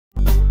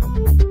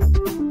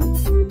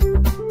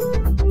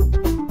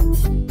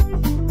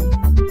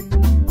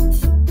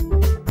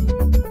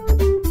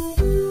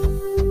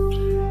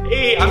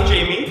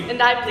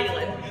And I'm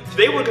Leland.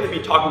 Today we're going to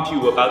be talking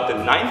to you about the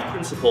 9th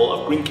principle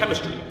of green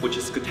chemistry, which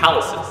is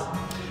catalysis.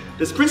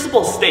 This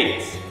principle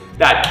states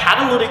that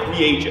catalytic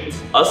reagents,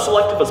 as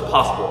selective as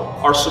possible,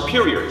 are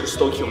superior to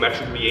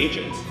stoichiometric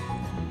reagents.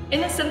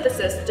 In the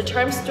synthesis, the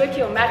term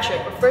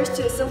stoichiometric refers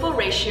to the simple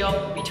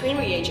ratio between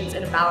reagents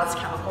in a balanced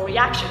chemical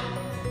reaction.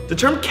 The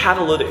term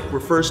catalytic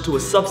refers to a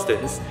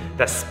substance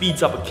that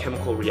speeds up a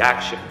chemical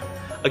reaction.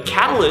 A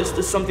catalyst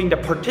is something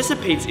that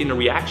participates in a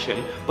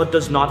reaction but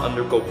does not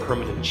undergo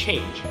permanent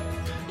change.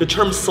 The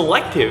term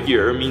selective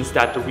here means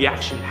that the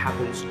reaction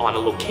happens on a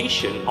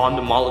location on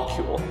the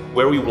molecule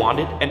where we want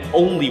it and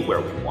only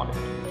where we want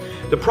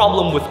it. The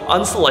problem with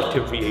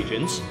unselective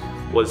reagents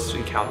was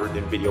encountered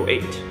in video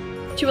 8.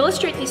 To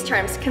illustrate these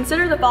terms,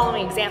 consider the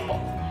following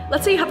example.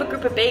 Let's say you have a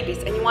group of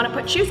babies and you want to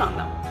put shoes on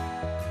them.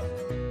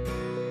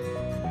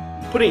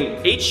 Putting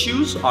 8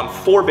 shoes on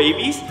 4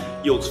 babies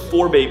yields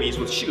 4 babies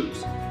with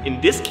shoes. In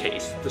this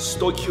case, the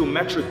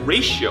stoichiometric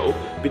ratio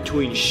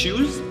between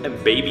shoes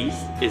and babies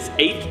is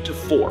 8 to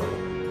 4.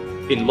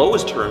 In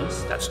lowest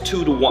terms, that's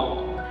 2 to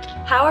 1.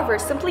 However,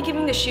 simply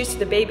giving the shoes to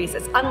the babies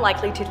is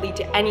unlikely to lead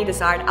to any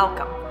desired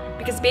outcome,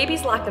 because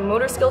babies lack the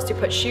motor skills to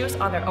put shoes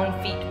on their own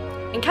feet.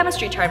 In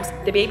chemistry terms,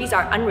 the babies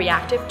are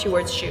unreactive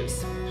towards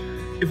shoes.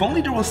 If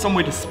only there was some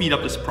way to speed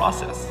up this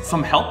process,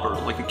 some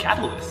helper like a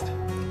catalyst.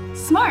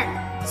 Smart!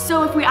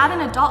 So if we add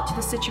an adult to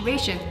the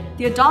situation,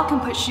 the adult can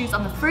put shoes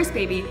on the first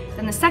baby,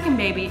 then the second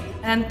baby,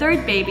 and then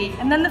third baby,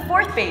 and then the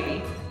fourth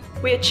baby.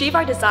 We achieve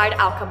our desired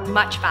outcome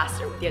much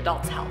faster with the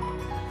adult's help.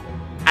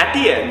 At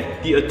the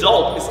end, the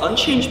adult is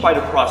unchanged by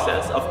the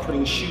process of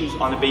putting shoes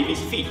on a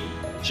baby's feet,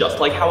 just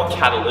like how a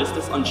catalyst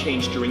is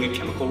unchanged during a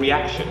chemical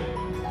reaction.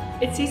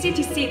 It's easy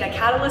to see that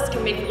catalysts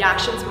can make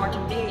reactions more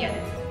convenient.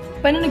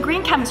 But in a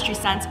green chemistry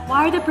sense,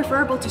 why are they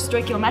preferable to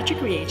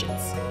stoichiometric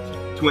reagents?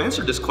 To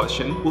answer this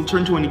question, we'll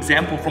turn to an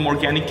example from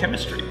organic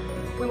chemistry.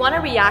 We want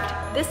to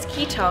react this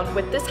ketone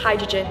with this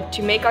hydrogen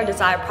to make our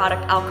desired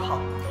product alcohol.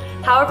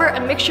 However, a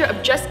mixture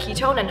of just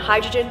ketone and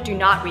hydrogen do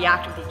not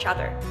react with each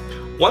other.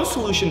 One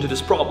solution to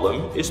this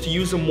problem is to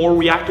use a more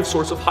reactive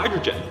source of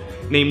hydrogen,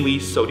 namely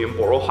sodium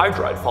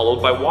borohydride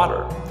followed by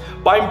water.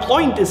 By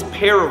employing this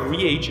pair of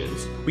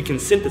reagents, we can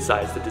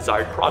synthesize the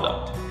desired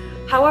product.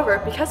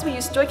 However, because we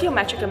used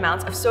stoichiometric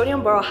amounts of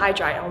sodium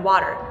borohydride and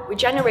water, we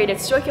generated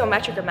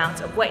stoichiometric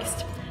amounts of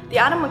waste. The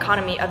atom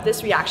economy of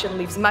this reaction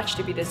leaves much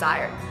to be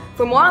desired.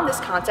 For more on this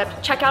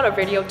concept, check out our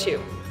video 2.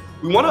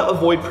 We want to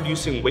avoid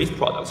producing waste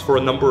products for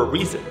a number of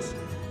reasons.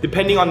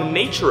 Depending on the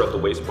nature of the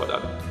waste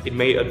product, it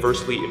may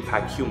adversely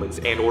impact humans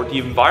and/or the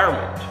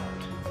environment.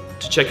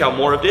 To check out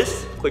more of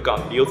this, click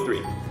on video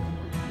 3.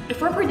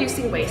 If we're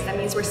producing waste, that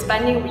means we're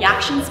spending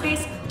reaction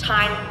space,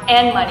 time,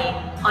 and money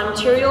on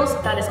materials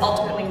that is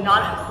ultimately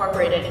not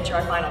incorporated into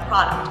our final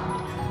product.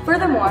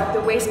 Furthermore,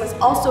 the waste must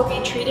also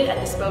be treated and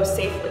disposed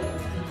safely.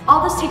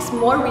 All this takes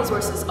more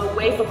resources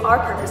away from our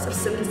purpose of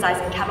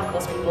synthesizing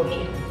chemicals we will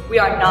need. We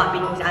are not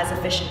being as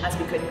efficient as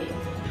we could be.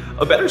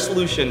 A better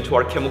solution to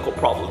our chemical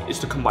problem is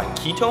to combine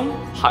ketone,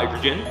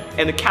 hydrogen,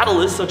 and a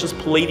catalyst such as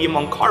palladium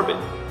on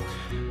carbon.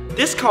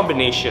 This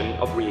combination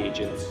of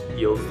reagents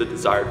yields the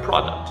desired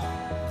product.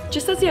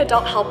 Just as the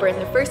adult helper in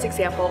the first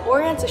example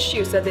orients a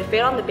shoe so that they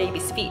fit on the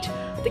baby's feet,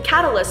 the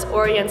catalyst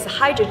orients the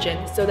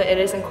hydrogen so that it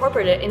is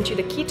incorporated into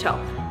the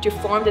ketone to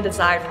form the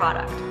desired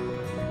product.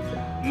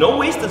 No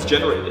waste is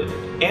generated,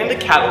 and the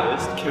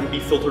catalyst can be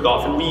filtered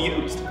off and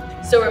reused.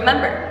 So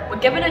remember, when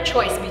given a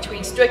choice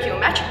between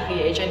stoichiometric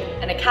reagent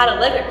and a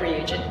catalytic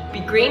reagent, be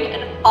green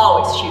and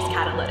always choose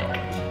catalytic.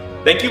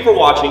 Thank you for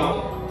watching.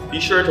 Be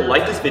sure to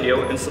like this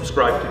video and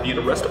subscribe to view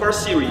the rest of our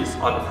series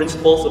on the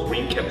principles of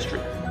green chemistry.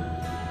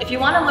 If you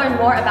want to learn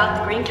more about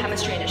the Green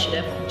Chemistry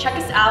Initiative, check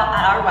us out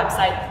at our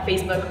website,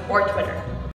 Facebook, or Twitter.